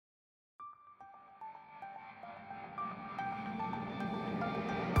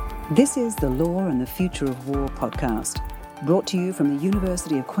This is the Law and the Future of War podcast, brought to you from the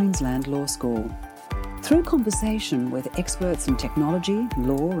University of Queensland Law School. Through conversation with experts in technology,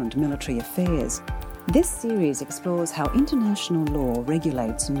 law and military affairs, this series explores how international law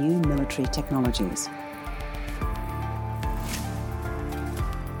regulates new military technologies.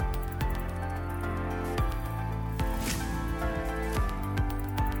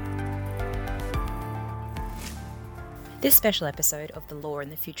 This special episode of the Law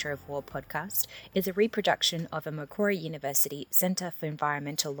and the Future of War podcast is a reproduction of a Macquarie University Centre for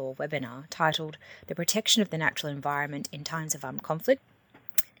Environmental Law webinar titled The Protection of the Natural Environment in Times of Armed Conflict,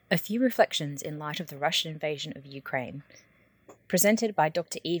 A Few Reflections in Light of the Russian Invasion of Ukraine, presented by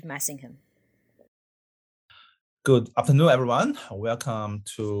Dr. Yves Massingham. Good afternoon, everyone. Welcome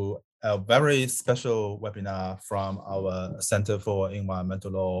to a very special webinar from our Center for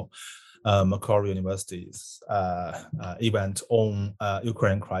Environmental Law, Macquarie University's event on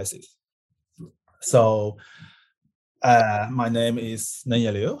Ukraine crisis. So my name is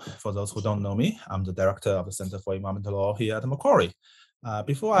Nenya Liu. For those who don't know me, I'm the director of the Center for Environmental Law here at Macquarie.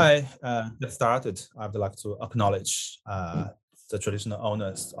 Before I get started, I would like to acknowledge the traditional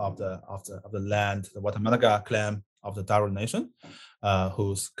owners of the land, the Watauga clan of the Darug Nation,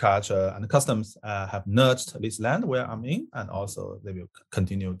 whose culture and customs have nurtured this land where I'm in, and also they will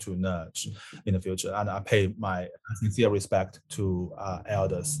continue to nurture in the future. And I pay my sincere respect to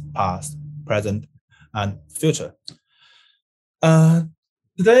elders past, present, and future.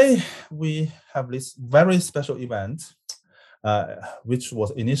 Today, we have this very special event, which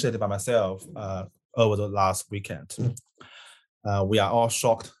was initiated by myself over the last weekend. We are all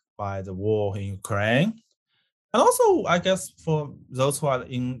shocked by the war in Ukraine. And also, I guess for those who are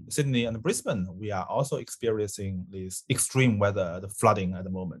in Sydney and Brisbane, we are also experiencing this extreme weather, the flooding at the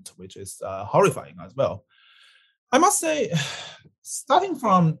moment, which is horrifying as well. I must say, starting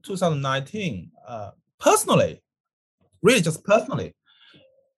from 2019, personally,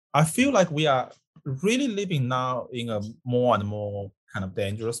 I feel like we are really living now in a more and more kind of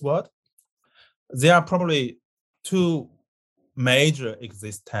dangerous world. There are probably two major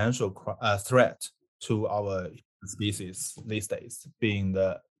existential threats to our species these days, being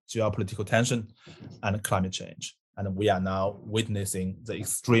the geopolitical tension and climate change. And we are now witnessing the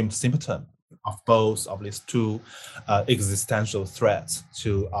extreme symptom of both of these two existential threats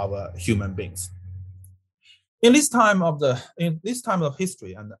to our human beings. In this time of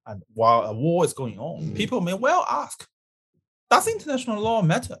history, and while a war is going on, people may well ask, does international law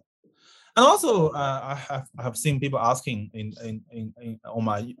matter? And also, I have seen people asking on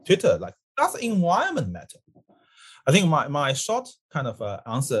my Twitter, like, does environment matter? I think my short kind of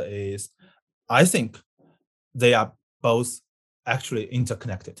answer is, I think they are both actually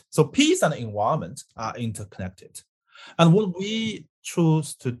interconnected. So peace and environment are interconnected. And what we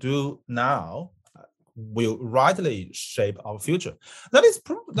choose to do now will rightly shape our future. That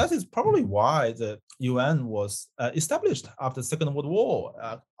is probably why the UN was established after the Second World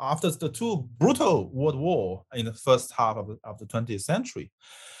War, after the two brutal world wars in the first half of the 20th century.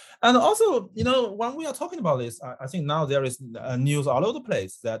 And also, when we are talking about this, I think now there is news all over the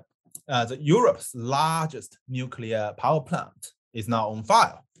place that Europe's largest nuclear power plant is now on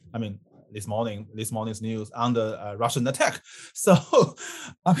fire. I mean, this morning's news under Russian attack. So,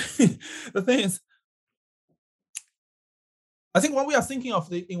 I mean, the thing is, I think when we are thinking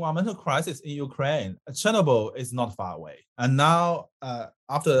of the environmental crisis in Ukraine, Chernobyl is not far away. And now,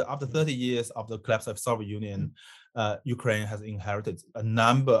 after 30 years of the collapse of the Soviet Union, Ukraine has inherited a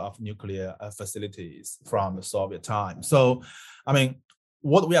number of nuclear facilities from the Soviet time. So, I mean,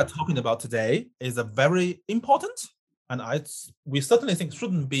 what we are talking about today is a very important, and we certainly think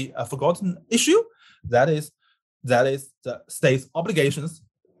shouldn't be a forgotten issue. That is the state's obligations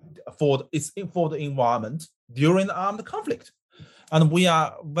for the environment during the armed conflict. And we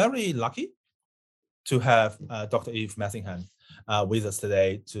are very lucky to have Dr. Yves Massingham with us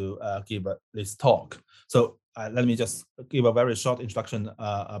today to give this talk. So let me just give a very short introduction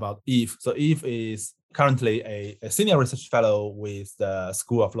about Yves. So Yves is currently a senior research fellow with the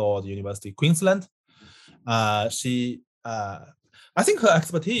School of Law at the University of Queensland. I think her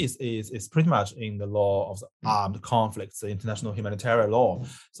expertise is pretty much in the law of the armed conflicts, the international humanitarian law.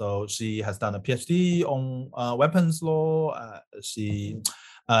 So she has done a PhD on weapons law. She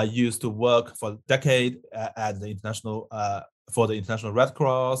used to work for a decade at the International Red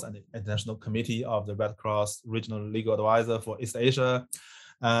Cross and the International Committee of the Red Cross Regional Legal Advisor for East Asia.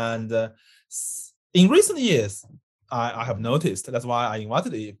 And in recent years, I have noticed, that's why I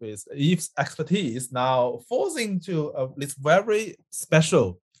invited Yves. Yves' expertise now falls into this very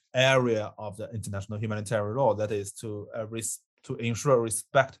special area of the international humanitarian law, that is to to ensure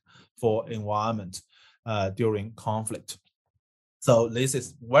respect for environment during conflict. So this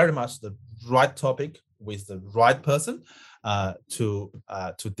is very much the right topic with the right person to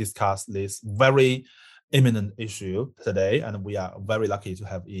discuss this very imminent issue today, and we are very lucky to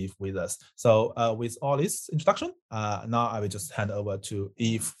have Eve with us. So with all this introduction, now I will just hand over to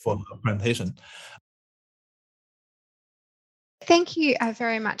Eve for her presentation. Thank you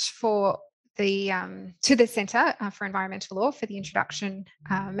very much for the to the Centre for Environmental Law for the introduction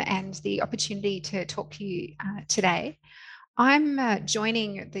and the opportunity to talk to you today. I'm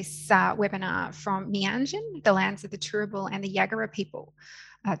joining this webinar from Meanjin, the lands of the Turrbal and the Yagara people.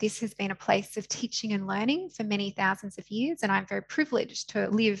 This has been a place of teaching and learning for many thousands of years, and I'm very privileged to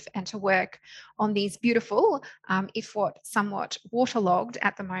live and to work on these beautiful, if somewhat waterlogged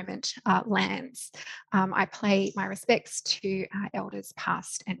at the moment, lands. I pay my respects to elders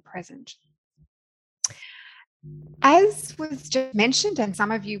past and present. As was just mentioned, and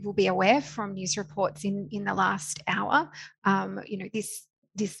some of you will be aware from news reports in the last hour,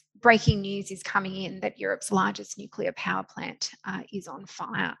 this breaking news is coming in that Europe's largest nuclear power plant is on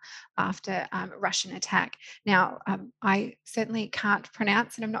fire after Russian attack. Now, I certainly can't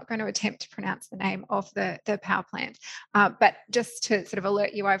pronounce, and I'm not going to attempt to pronounce the name of the power plant, but just to sort of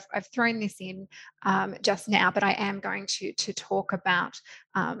alert you, I've thrown this in just now, but I am going to talk about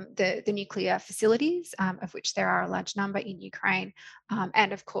the nuclear facilities, of which there are a large number in Ukraine,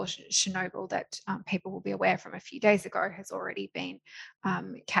 and of course Chernobyl, that people will be aware from a few days ago has already been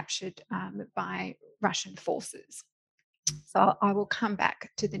captured by Russian forces. So I will come back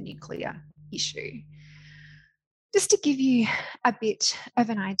to the nuclear issue. Just to give you a bit of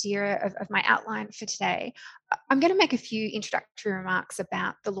an idea of my outline for today, I'm going to make a few introductory remarks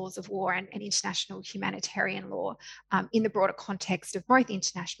about the laws of war and international humanitarian law in the broader context of both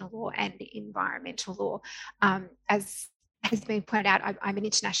international law and environmental law. As has been pointed out, I'm an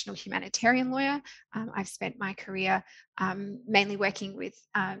international humanitarian lawyer. I've spent my career mainly working with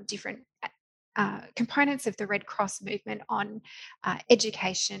different components of the Red Cross movement on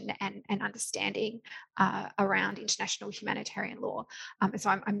education and understanding around international humanitarian law.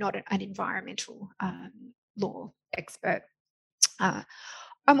 So I'm not an environmental law expert.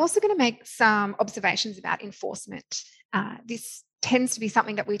 I'm also going to make some observations about enforcement. This tends to be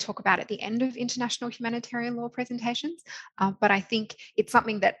something that we talk about at the end of international humanitarian law presentations, but I think it's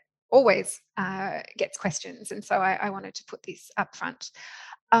something that always gets questions, and so I wanted to put this up front.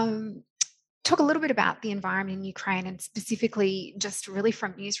 Talk a little bit about the environment in Ukraine, and specifically just really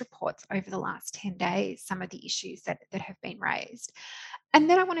from news reports over the last 10 days, some of the issues that have been raised. And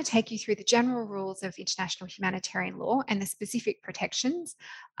then I want to take you through the general rules of international humanitarian law and the specific protections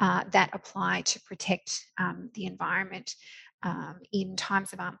that apply to protect the environment in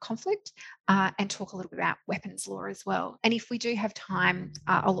times of armed conflict, and talk a little bit about weapons law as well. And if we do have time,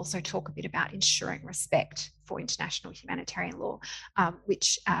 I'll also talk a bit about ensuring respect for international humanitarian law,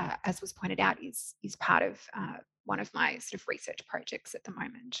 which, as was pointed out, is part of one of my sort of research projects at the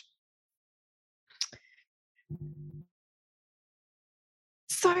moment.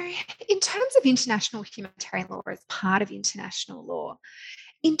 So in terms of international humanitarian law as part of international law,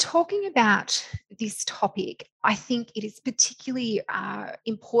 in talking about this topic, I think it is particularly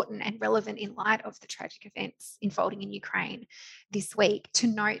important and relevant in light of the tragic events unfolding in Ukraine this week to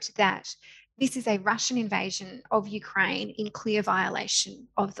note that this is a Russian invasion of Ukraine in clear violation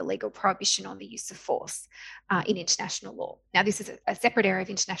of the legal prohibition on the use of force in international law. Now, this is a separate area of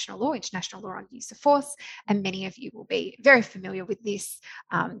international law on the use of force, and many of you will be very familiar with this.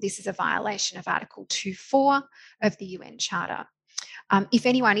 This is a violation of Article 2.4 of the UN Charter. If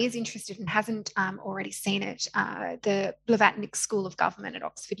anyone is interested and hasn't already seen it, the Blavatnik School of Government at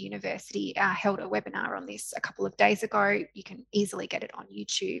Oxford University held a webinar on this a couple of days ago. You can easily get it on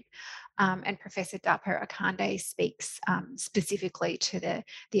YouTube. And Professor Darpo Akande speaks specifically to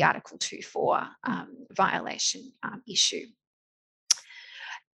the Article 2.4 violation issue.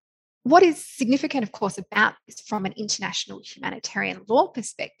 What is significant, of course, about this from an international humanitarian law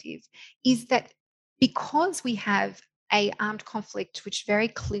perspective is that because we have an armed conflict which very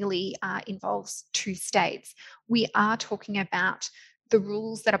clearly involves two states, we are talking about the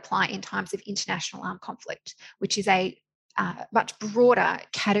rules that apply in times of international armed conflict, which is a much broader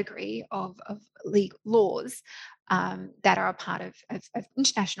category of legal laws that are a part of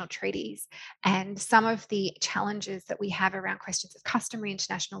international treaties. And some of the challenges that we have around questions of customary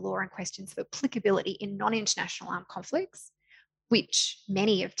international law and questions of applicability in non-international armed conflicts, which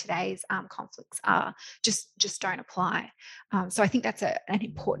many of today's armed conflicts are, just don't apply. So I think that's an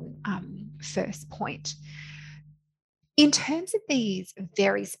important first point. In terms of these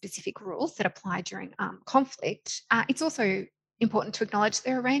very specific rules that apply during conflict, it's also important to acknowledge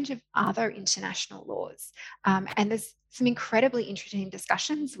there are a range of other international laws, and there's some incredibly interesting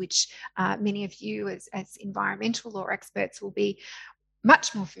discussions which many of you as environmental law experts will be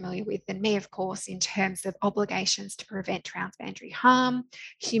much more familiar with than me, of course, in terms of obligations to prevent transboundary harm,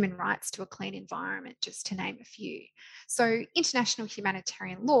 human rights to a clean environment, just to name a few. So international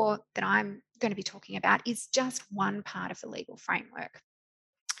humanitarian law that I'm going to be talking about is just one part of the legal framework.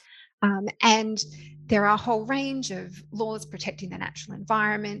 And there are a whole range of laws protecting the natural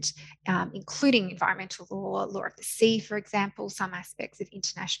environment, including environmental law, law of the sea, for example, some aspects of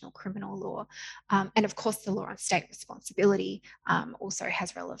international criminal law. And of course, the law on state responsibility also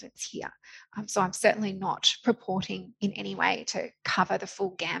has relevance here. So I'm certainly not purporting in any way to cover the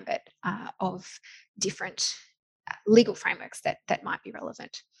full gambit of different legal frameworks that might be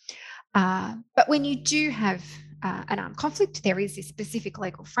relevant. But when you do have an armed conflict, there is this specific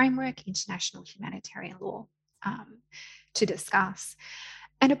legal framework, international humanitarian law, to discuss.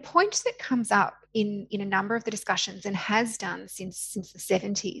 And a point that comes up in a number of the discussions and has done since the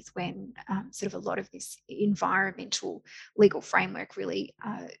 70s, when sort of a lot of this environmental legal framework really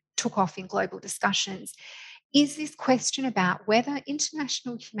took off in global discussions, is this question about whether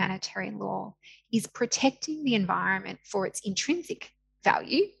international humanitarian law is protecting the environment for its intrinsic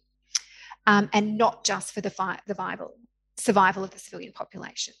value, and not just for the survival of the civilian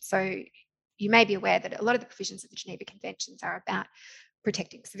population. So you may be aware that a lot of the provisions of the Geneva Conventions are about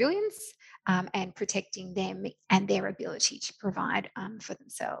protecting civilians and protecting them and their ability to provide for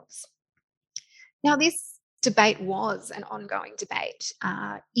themselves. Now, this debate was an ongoing debate,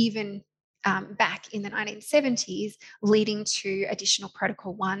 even back in the 1970s, leading to Additional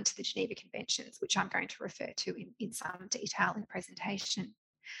Protocol 1 to the Geneva Conventions, which I'm going to refer to in some detail in the presentation.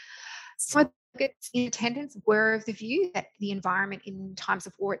 Some delegates in attendance were of the view that the environment in times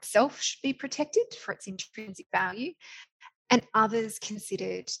of war itself should be protected for its intrinsic value, and others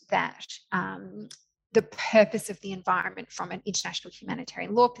considered that the purpose of the environment from an international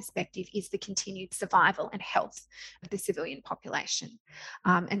humanitarian law perspective is the continued survival and health of the civilian population.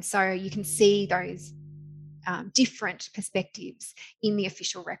 And so you can see those different perspectives in the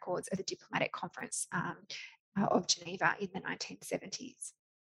official records of the Diplomatic Conference of Geneva in the 1970s.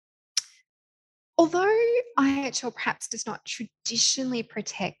 Although IHL perhaps does not traditionally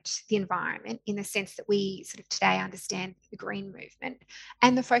protect the environment in the sense that we sort of today understand the green movement,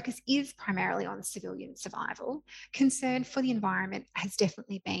 and the focus is primarily on civilian survival, concern for the environment has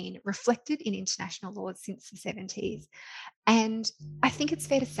definitely been reflected in international laws since the 70s. And I think it's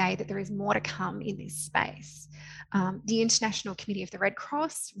fair to say that there is more to come in this space. The International Committee of the Red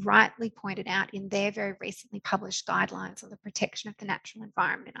Cross rightly pointed out in their very recently published guidelines on the protection of the natural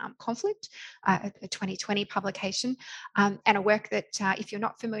environment in armed conflict, a 2020 publication, and a work that, if you're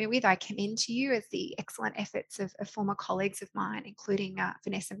not familiar with, I commend to you as the excellent efforts of former colleagues of mine, including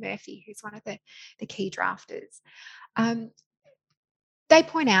Vanessa Murphy, who's one of the key drafters. They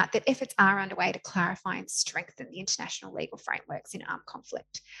point out that efforts are underway to clarify and strengthen the international legal frameworks in armed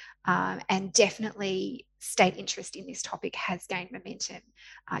conflict. And definitely state interest in this topic has gained momentum.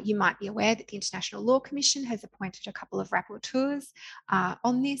 You might be aware that the International Law Commission has appointed a couple of rapporteurs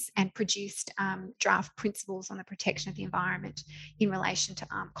on this and produced draft principles on the protection of the environment in relation to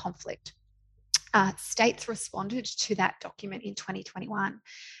armed conflict. States responded to that document in 2021.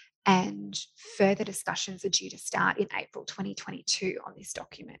 And further discussions are due to start in April 2022 on this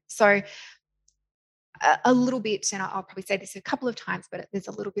document. So a little bit, and I'll probably say this a couple of times, but there's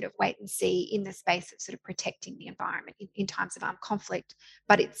a little bit of wait and see in the space of sort of protecting the environment in times of armed conflict,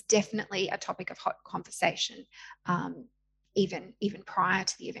 but it's definitely a topic of hot conversation, even prior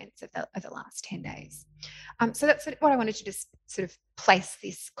to the events of the last 10 days. So that's what I wanted to just sort of place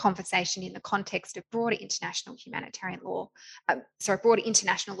this conversation in the context of broader international humanitarian law, broader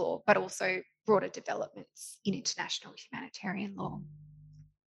international law, but also broader developments in international humanitarian law.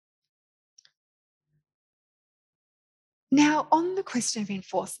 Now, on the question of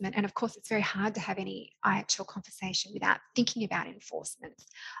enforcement, and of course, it's very hard to have any IHL conversation without thinking about enforcement.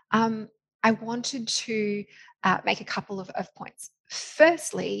 I wanted to make a couple of points.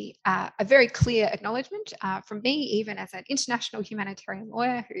 Firstly, a very clear acknowledgement from me, even as an international humanitarian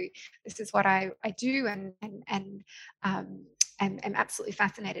lawyer, who this is what I do and am absolutely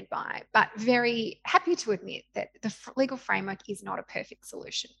fascinated by, but very happy to admit that the legal framework is not a perfect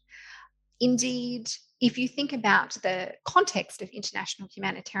solution. Indeed, if you think about the context of international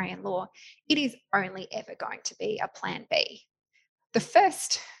humanitarian law, it is only ever going to be a plan B. The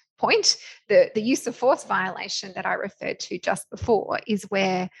first point, the use of force violation that I referred to just before, is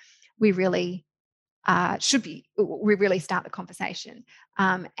where we really we really start the conversation.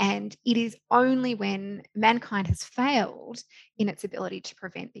 And it is only when mankind has failed in its ability to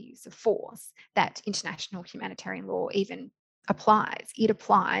prevent the use of force that international humanitarian law even applies. It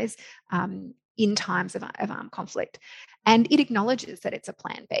applies in times of armed conflict. And it acknowledges that it's a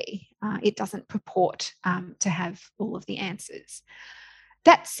plan B. It doesn't purport to have all of the answers.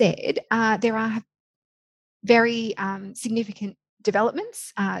 That said, there are very significant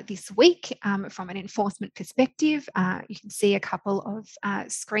developments this week from an enforcement perspective. You can see a couple of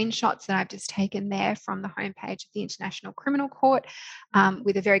screenshots that I've just taken there from the homepage of the International Criminal Court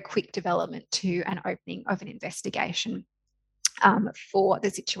with a very quick development to an opening of an investigation for the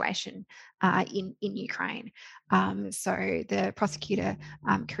situation in Ukraine. So the prosecutor,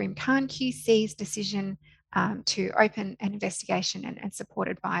 Karim Khan QC's decision to open an investigation and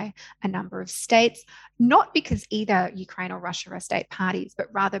supported by a number of states, not because either Ukraine or Russia are state parties, but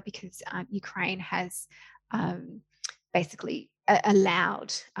rather because Ukraine has basically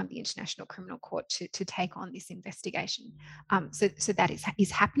allowed the International Criminal Court to take on this investigation. So that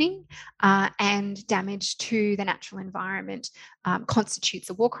is happening, and damage to the natural environment constitutes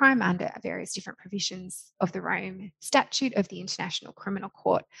a war crime under various different provisions of the Rome Statute of the International Criminal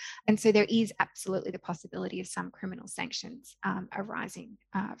Court. And so there is absolutely the possibility of some criminal sanctions arising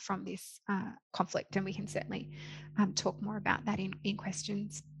from this conflict, and we can certainly talk more about that in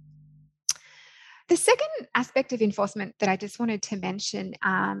questions. The second aspect of enforcement that I just wanted to mention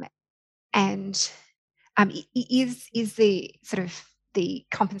is the sort of the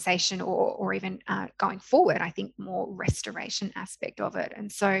compensation or even going forward, I think more restoration aspect of it.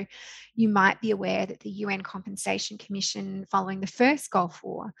 And so you might be aware that the UN Compensation Commission, following the first Gulf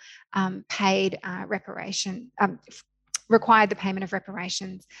War, required the payment of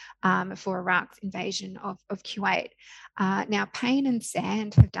reparations for Iraq's invasion of Kuwait. Now, Payne and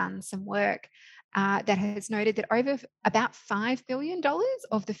Sand have done some work that has noted that over about $5 billion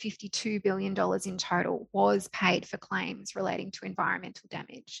of the $52 billion in total was paid for claims relating to environmental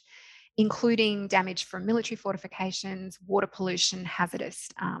damage, including damage from military fortifications, water pollution, hazardous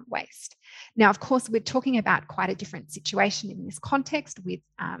waste. Now, of course, we're talking about quite a different situation in this context, with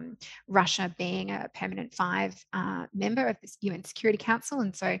Russia being a permanent 5 member of this UN Security Council.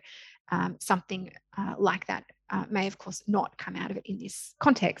 And so something like that may, of course, not come out of it in this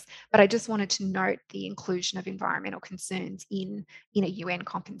context. But I just wanted to note the inclusion of environmental concerns in a UN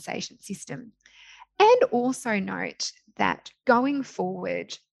compensation system. And also note that going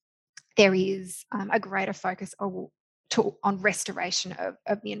forward, there is a greater focus on restoration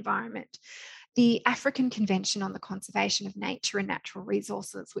of the environment. The African Convention on the Conservation of Nature and Natural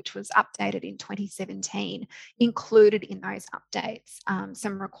Resources, which was updated in 2017, included in those updates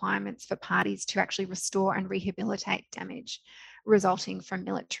some requirements for parties to actually restore and rehabilitate damage resulting from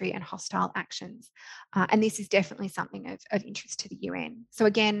military and hostile actions. And this is definitely something of interest to the UN. So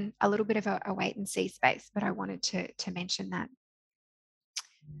again, a little bit of a wait and see space, but I wanted to mention that.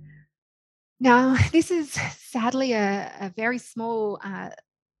 Now, this is sadly a very small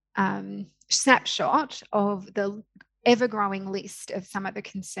snapshot of the ever-growing list of some of the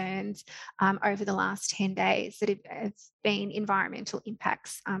concerns over the last 10 days that have been environmental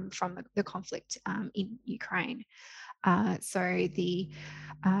impacts from the conflict in Ukraine. So the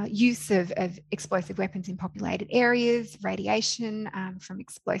use of explosive weapons in populated areas, radiation from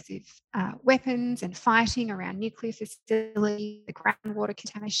explosive weapons and fighting around nuclear facilities, the groundwater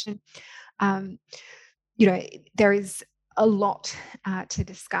contamination. There is a lot to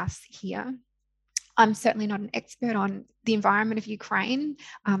discuss here. I'm certainly not an expert on the environment of Ukraine,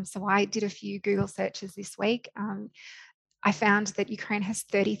 so I did a few Google searches this week. I found that Ukraine has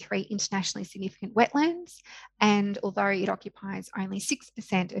 33 internationally significant wetlands, and although it occupies only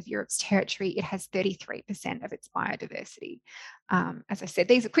 6% of Europe's territory, it has 33% of its biodiversity. As I said,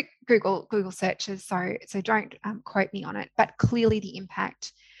 these are quick Google searches, so don't quote me on it, but clearly the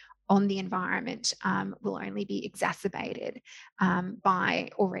impact on the environment will only be exacerbated by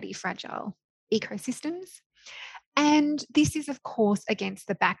already fragile ecosystems. And this is, of course, against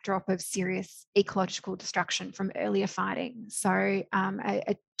the backdrop of serious ecological destruction from earlier fighting. So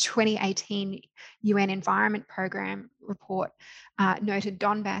a 2018 UN Environment Programme report noted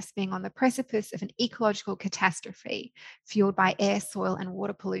Donbass being on the precipice of an ecological catastrophe fueled by air, soil and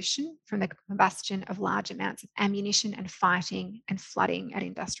water pollution from the combustion of large amounts of ammunition and fighting and flooding at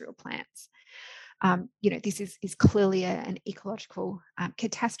industrial plants. This is clearly an ecological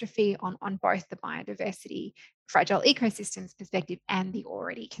catastrophe on both the biodiversity, fragile ecosystems perspective and the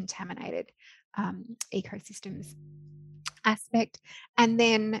already contaminated ecosystems aspect. And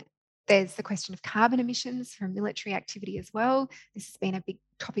then There's the question of carbon emissions from military activity as well. This has been a big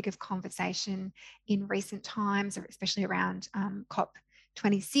topic of conversation in recent times, especially around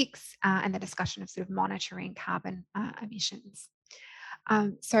COP26 and the discussion of sort of monitoring carbon emissions.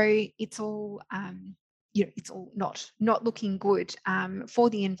 So it's all, it's all not looking good for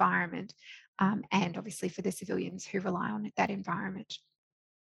the environment and obviously for the civilians who rely on that environment.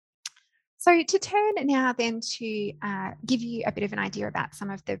 So to turn now then to give you a bit of an idea about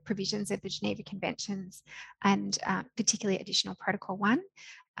some of the provisions of the Geneva Conventions and particularly Additional Protocol 1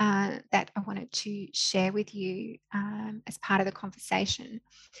 that I wanted to share with you as part of the conversation.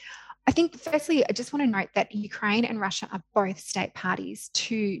 I think firstly, I just want to note that Ukraine and Russia are both state parties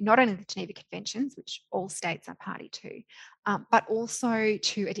to not only the Geneva Conventions, which all states are party to, but also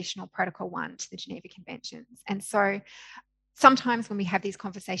to Additional Protocol 1 to the Geneva Conventions. And so sometimes when we have these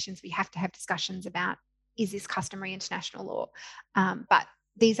conversations, we have to have discussions about, is this customary international law? But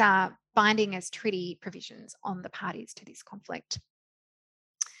these are binding as treaty provisions on the parties to this conflict.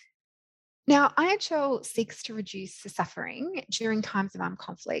 Now, IHL seeks to reduce the suffering during times of armed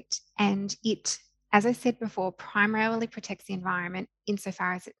conflict, and it, as I said before, primarily protects the environment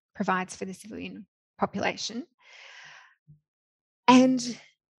insofar as it provides for the civilian population. And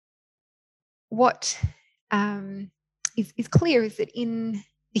what is clear is that in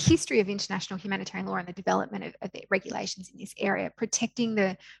the history of international humanitarian law and the development of the regulations in this area, protecting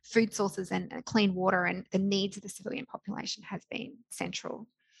the food sources and clean water and the needs of the civilian population has been central.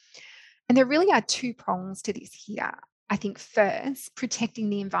 And there really are two prongs to this here. I think first, protecting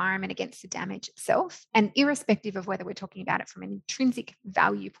the environment against the damage itself, and irrespective of whether we're talking about it from an intrinsic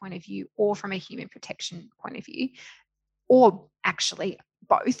value point of view or from a human protection point of view, or actually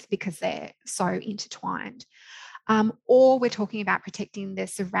both because they're so intertwined. Or we're talking about protecting the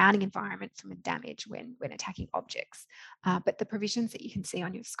surrounding environment from damage when attacking objects. But the provisions that you can see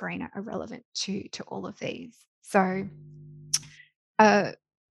on your screen are relevant to all of these. So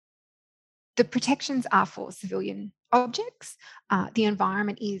the protections are for civilian objects. The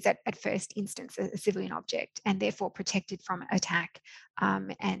environment is at first instance a civilian object and therefore protected from attack.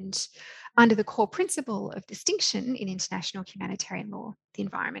 And under the core principle of distinction in international humanitarian law, the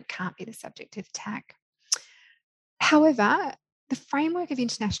environment can't be the subject of attack. However, the framework of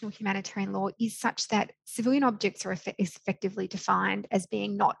international humanitarian law is such that civilian objects are effectively defined as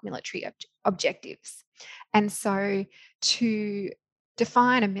being not military objectives. And so to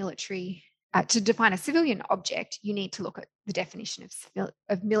define a civilian object, you need to look at the definition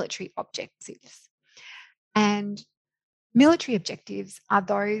of military objectives. And military objectives are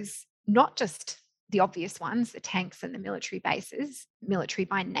those, not just the obvious ones, the tanks and the military bases, military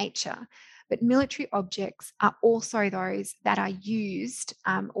by nature, but military objects are also those that are used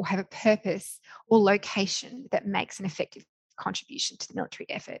or have a purpose or location that makes an effective contribution to the military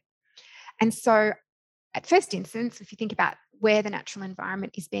effort. And so at first instance, if you think about where the natural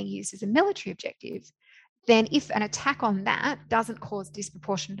environment is being used as a military objective, then if an attack on that doesn't cause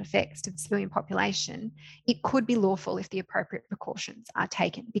disproportionate effects to the civilian population, it could be lawful if the appropriate precautions are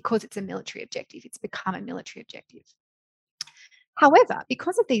taken. Because it's a military objective, it's become a military objective. However,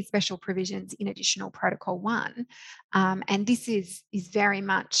 because of these special provisions in Additional Protocol 1, and this is very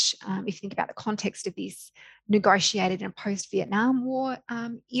much, if you think about the context of this, negotiated in a post-Vietnam War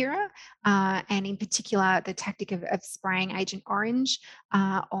era, and in particular the tactic of spraying Agent Orange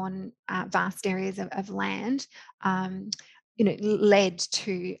on vast areas of land, led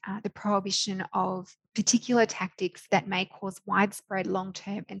to the prohibition of particular tactics that may cause widespread,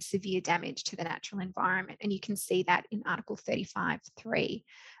 long-term and severe damage to the natural environment. And you can see that in Article 35.3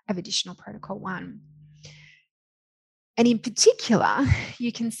 of Additional Protocol 1. And in particular,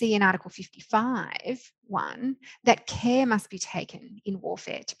 you can see in Article 55.1 that care must be taken in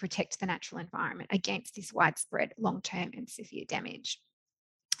warfare to protect the natural environment against this widespread, long-term and severe damage.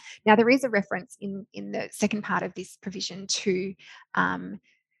 Now, there is a reference in the second part of this provision to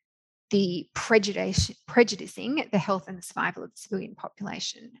the prejudicing the health and the survival of the civilian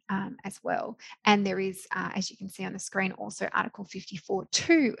population as well. And there is, as you can see on the screen, also Article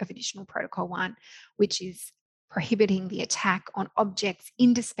 54.2 of Additional Protocol 1, which is prohibiting the attack on objects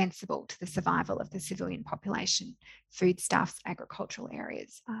indispensable to the survival of the civilian population, foodstuffs, agricultural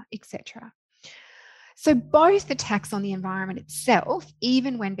areas, etc. So both attacks on the environment itself,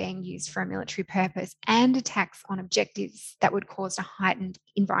 even when being used for a military purpose, and attacks on objectives that would cause a heightened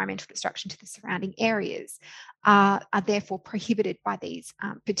environmental destruction to the surrounding areas are therefore prohibited by these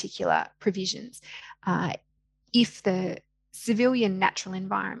particular provisions. If the civilian natural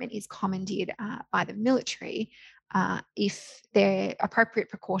environment is commandeered by the military, if their appropriate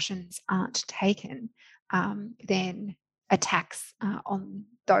precautions aren't taken, then attacks on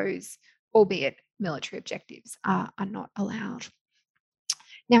those, albeit military objectives, are not allowed.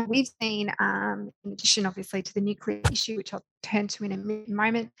 Now, we've seen, in addition, obviously, to the nuclear issue, which I'll turn to in a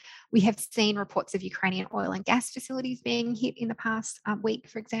moment, we have seen reports of Ukrainian oil and gas facilities being hit in the past week,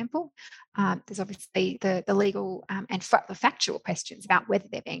 for example. There's obviously the legal and the factual questions about whether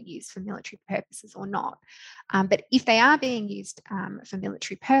they're being used for military purposes or not. But if they are being used for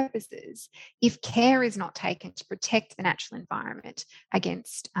military purposes, if care is not taken to protect the natural environment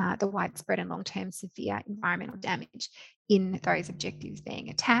against the widespread and long-term severe environmental damage in those objectives being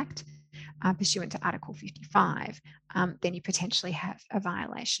attacked, pursuant to Article 55, then you potentially have a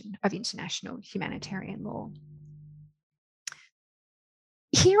violation of international humanitarian law.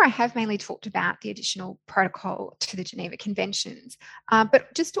 Here I have mainly talked about the additional protocol to the Geneva Conventions,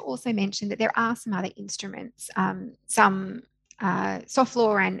 but just to also mention that there are some other instruments, some soft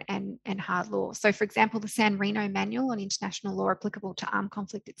law and hard law. So, for example, the San Reno Manual on International Law Applicable to Armed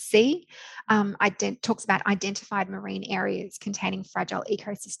Conflict at Sea talks about identified marine areas containing fragile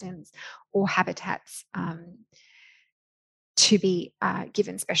ecosystems or habitats to be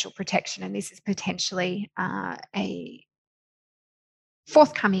given special protection. And this is potentially a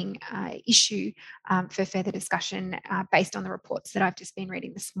forthcoming issue for further discussion based on the reports that I've just been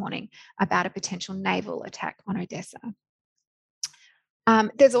reading this morning about a potential naval attack on Odessa.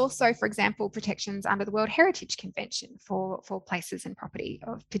 There's also, for example, protections under the World Heritage Convention for places and property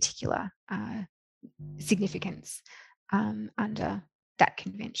of particular significance under that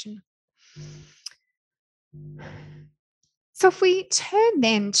convention. So if we turn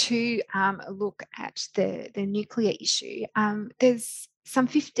then to look at the nuclear issue, there's some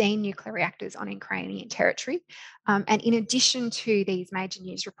 15 nuclear reactors on Ukrainian territory. And in addition to these major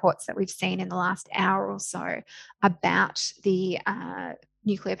news reports that we've seen in the last hour or so about the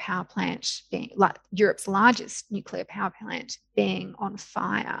nuclear power plant being Europe's largest nuclear power plant being on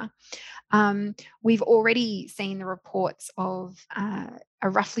fire, we've already seen the reports of a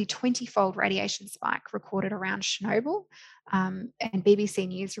roughly 20-fold radiation spike recorded around Chernobyl. And BBC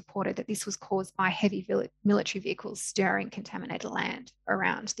News reported that this was caused by heavy military vehicles stirring contaminated land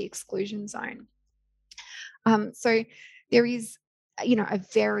around the exclusion zone. So there is, a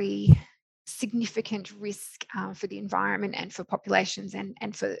very significant risk for the environment and for populations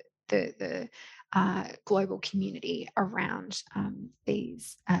and for the global community around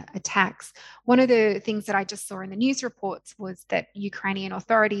these attacks. One of the things that I just saw in the news reports was that Ukrainian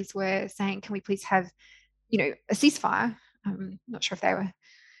authorities were saying, can we please have, a ceasefire? I'm not sure if they were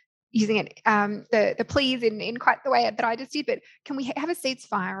using it, the pleas in quite the way that I just did, but can we have a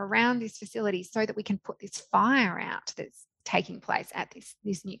ceasefire around this facility so that we can put this fire out that's taking place at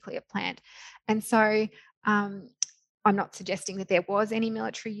this nuclear plant? And so I'm not suggesting that there was any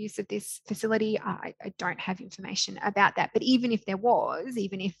military use of this facility. I don't have information about that. But even if there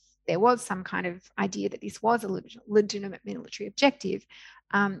was some kind of idea that this was a legitimate military objective,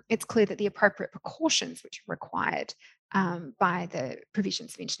 it's clear that the appropriate precautions which are required by the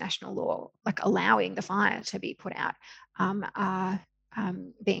provisions of international law, like allowing the fire to be put out, are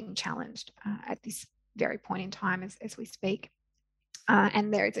being challenged at this very point in time as we speak.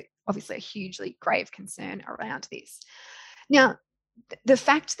 And there is obviously a hugely grave concern around this. Now, the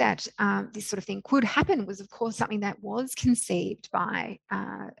fact that this sort of thing could happen was, of course, something that was conceived by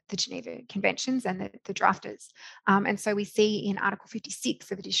the Geneva Conventions and the drafters. And so we see in Article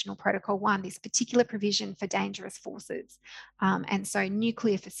 56 of Additional Protocol 1 this particular provision for dangerous forces. And so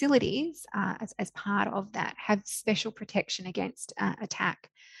nuclear facilities, as part of that, have special protection against attack.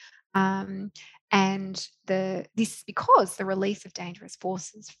 And this is because the release of dangerous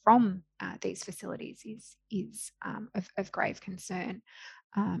forces from these facilities is of grave concern.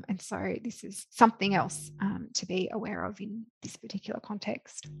 And so this is something else to be aware of in this particular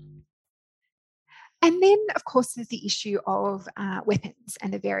context. And then, of course, there's the issue of weapons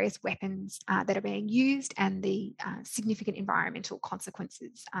and the various weapons that are being used and the significant environmental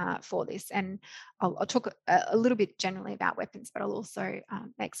consequences for this. And I'll talk a little bit generally about weapons, but I'll also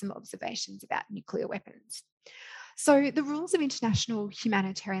make some observations about nuclear weapons. So the rules of international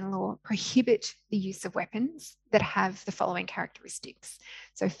humanitarian law prohibit the use of weapons that have the following characteristics.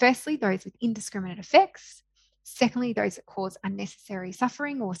 So firstly, those with indiscriminate effects. Secondly, those that cause unnecessary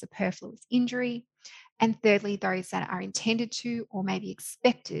suffering or superfluous injury. And thirdly, those that are intended to or may be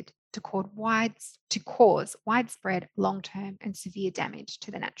expected to cause widespread, long-term and severe damage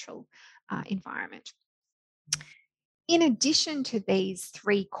to the natural environment. In addition to these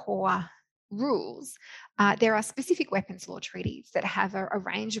three core rules, there are specific weapons law treaties that have a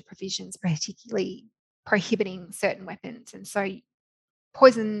range of provisions, particularly prohibiting certain weapons. And so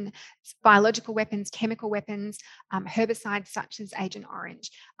poison, biological weapons, chemical weapons, herbicides such as Agent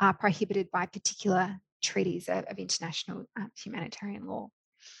Orange are prohibited by particular treaties of international humanitarian law.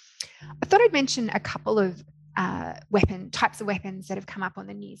 I thought I'd mention a couple of types of weapons that have come up on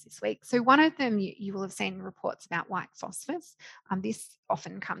the news this week. So one of them you will have seen reports about white phosphorus. This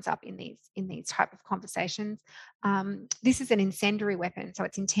often comes up in these type of conversations. This is an incendiary weapon, so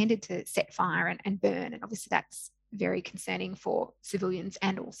it's intended to set fire and burn, and obviously that's very concerning for civilians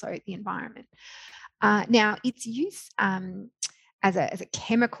and also the environment. Now, its use as a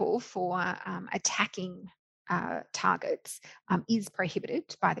chemical for attacking targets is prohibited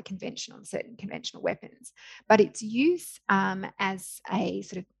by the convention on certain conventional weapons, but its use as a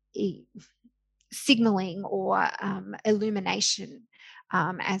sort of signaling or illumination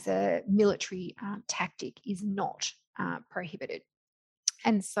as a military tactic is not prohibited.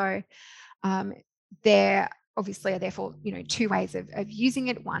 And so there obviously are therefore, two ways of using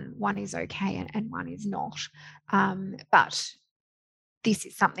it. One is okay and one is not. But this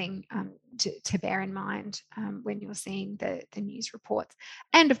is something to bear in mind when you're seeing the news reports.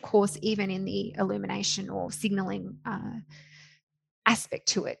 And of course, even in the illumination or signalling aspect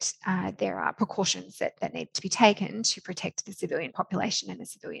to it, there are precautions that need to be taken to protect the civilian population and the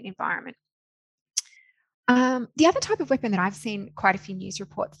civilian environment. The other type of weapon that I've seen quite a few news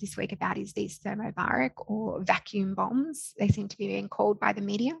reports this week about is these thermobaric or vacuum bombs. They seem to be being called by the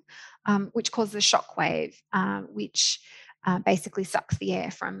media, which causes a shockwave, which basically sucks the air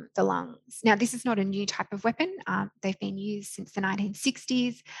from the lungs. Now, this is not a new type of weapon. They've been used since the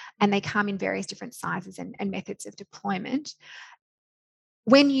 1960s, and they come in various different sizes and methods of deployment.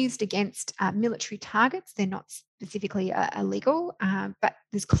 When used against military targets, they're not specifically illegal, but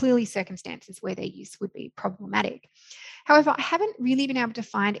there's clearly circumstances where their use would be problematic. However, I haven't really been able to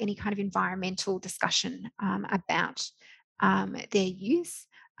find any kind of environmental discussion about their use,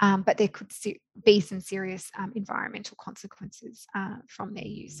 but there could be some serious environmental consequences from their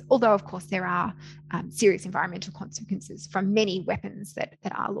use. Although, of course, there are serious environmental consequences from many weapons that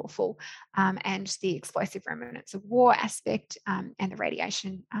are lawful, and the explosive remnants of war aspect and the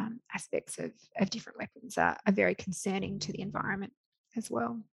radiation aspects of different weapons are very concerning to the environment as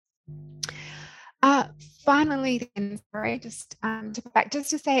well. Finally, then, sorry, just to go back,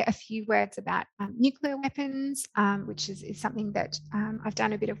 just to say a few words about nuclear weapons, which is something that I've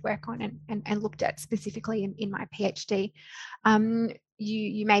done a bit of work on and looked at specifically in my PhD.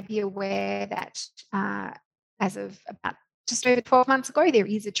 You may be aware that as of about just over 12 months ago, there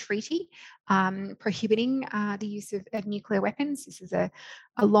is a treaty prohibiting the use of nuclear weapons. This is a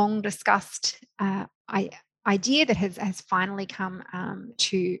long discussed idea that has finally come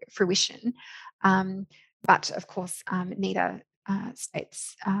to fruition. But of course, neither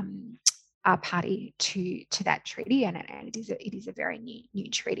states are party to that treaty, and it is a very new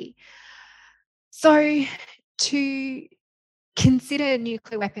treaty. So to consider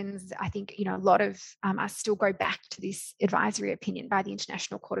nuclear weapons, I think a lot of us still go back to this advisory opinion by the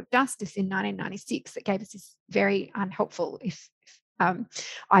International Court of Justice in 1996 that gave us this very unhelpful, if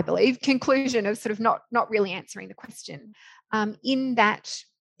I believe, conclusion of sort of not really answering the question. In that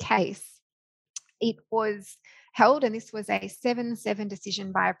case, it was held, and this was a 7-7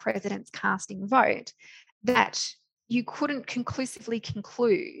 decision by a president's casting vote, that you couldn't conclusively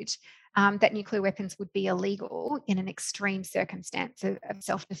conclude that nuclear weapons would be illegal in an extreme circumstance of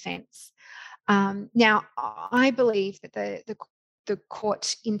self-defense. Now, I believe that the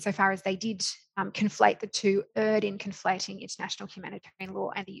court, insofar as they did conflate the two, erred in conflating international humanitarian law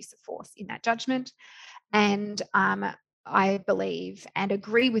and the use of force in that judgment. And I believe and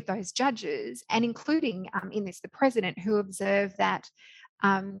agree with those judges, and including in this the president, who observed that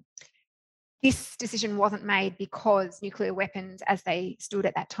this decision wasn't made because nuclear weapons as they stood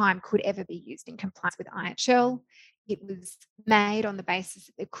at that time could ever be used in compliance with IHL. It was made on the basis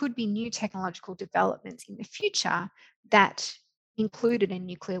that there could be new technological developments in the future that included a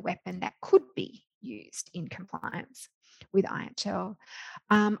nuclear weapon that could be used in compliance with IHL.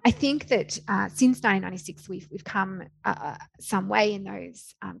 I think that since 1996, we've come some way in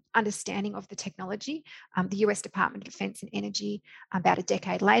those understanding of the technology. The US Department of Defense and Energy, about a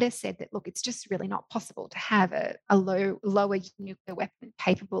decade later, said that, look, it's just really not possible to have a lower nuclear weapon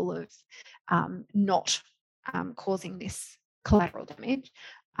capable of not causing this collateral damage.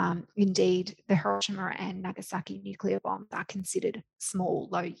 Indeed, the Hiroshima and Nagasaki nuclear bombs are considered small,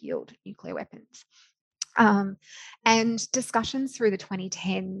 low-yield nuclear weapons. And discussions through the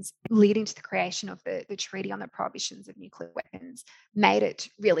 2010s leading to the creation of the Treaty on the Prohibitions of Nuclear Weapons made it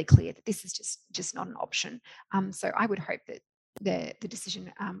really clear that this is just not an option. So I would hope that the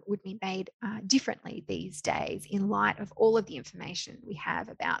decision would be made differently these days in light of all of the information we have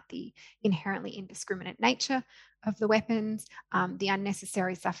about the inherently indiscriminate nature of the weapons, the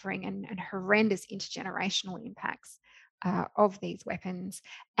unnecessary suffering and horrendous intergenerational impacts of these weapons,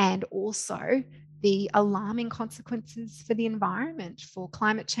 and also the alarming consequences for the environment, for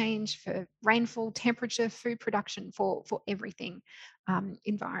climate change, for rainfall, temperature, food production, for everything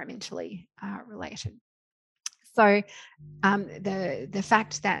environmentally related. So the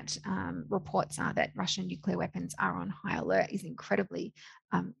fact that reports are that Russian nuclear weapons are on high alert is incredibly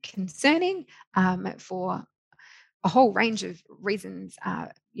concerning for a whole range of reasons,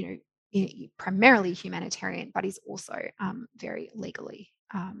 primarily humanitarian, but is also very legally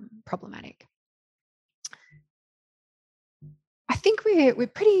problematic. I think we're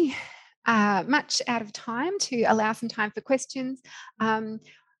pretty much out of time to allow some time for questions.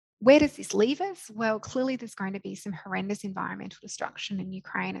 Where does this leave us? Well, clearly there's going to be some horrendous environmental destruction in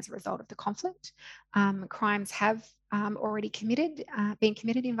Ukraine as a result of the conflict. Crimes have already been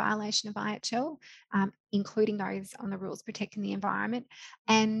committed in violation of IHL, including those on the rules protecting the environment.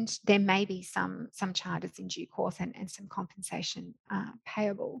 And there may be some charges in due course and some compensation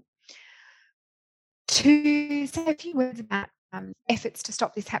payable. To say a few words about efforts to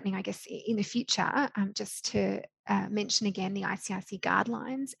stop this happening, I guess, in the future, just to mention again the ICRC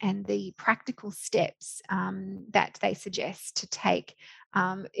guidelines and the practical steps that they suggest to take.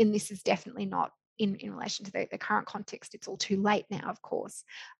 And this is definitely not in relation to the current context. It's all too late now, of course.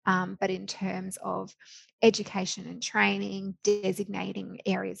 But in terms of education and training, designating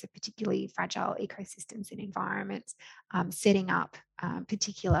areas of particularly fragile ecosystems and environments, setting up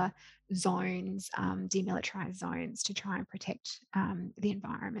particular zones, demilitarized zones to try and protect the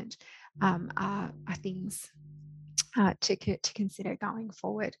environment are things to consider going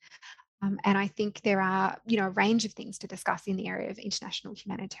forward. And I think there are, a range of things to discuss in the area of international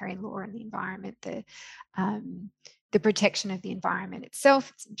humanitarian law and the environment, the protection of the environment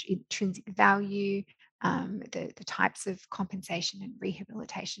itself, its intrinsic value, the types of compensation and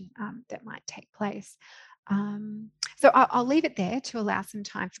rehabilitation that might take place. So I'll leave it there to allow some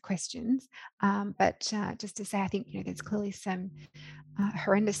time for questions. But just to say, I think there's clearly some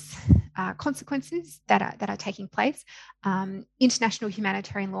horrendous consequences that are taking place. International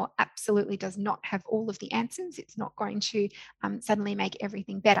humanitarian law absolutely does not have all of the answers. It's not going to suddenly make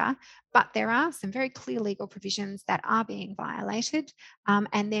everything better. But there are some very clear legal provisions that are being violated,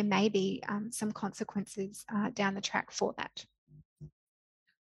 and there may be some consequences down the track for that.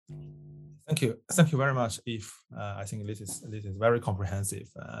 Thank you very much, Eve. I think this is very comprehensive,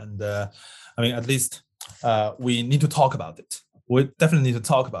 and at least we need to talk about it. We definitely need to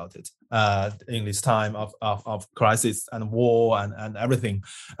talk about it in this time of crisis and war and everything.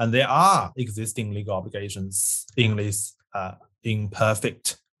 And there are existing legal obligations in this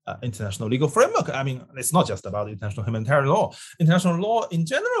imperfect international legal framework. It's not just about international humanitarian law. International law in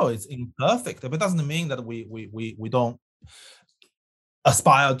general is imperfect, but it doesn't mean that we don't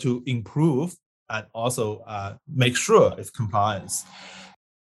aspire to improve and also make sure it's compliance.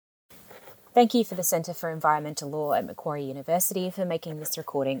 Thank you for the Centre for Environmental Law at Macquarie University for making this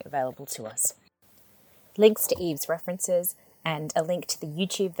recording available to us. Links to Eve's references and a link to the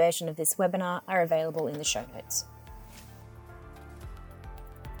YouTube version of this webinar are available in the show notes.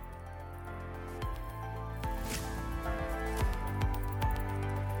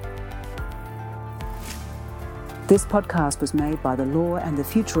 This podcast was made by the Law and the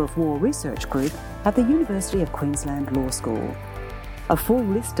Future of War Research Group at the University of Queensland Law School. A full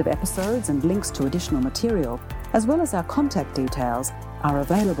list of episodes and links to additional material, as well as our contact details, are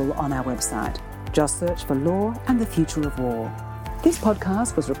available on our website. Just search for Law and the Future of War. This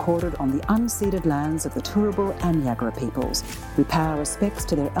podcast was recorded on the unceded lands of the Turrbal and Yagara peoples. We pay our respects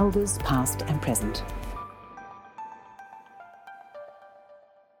to their elders, past and present.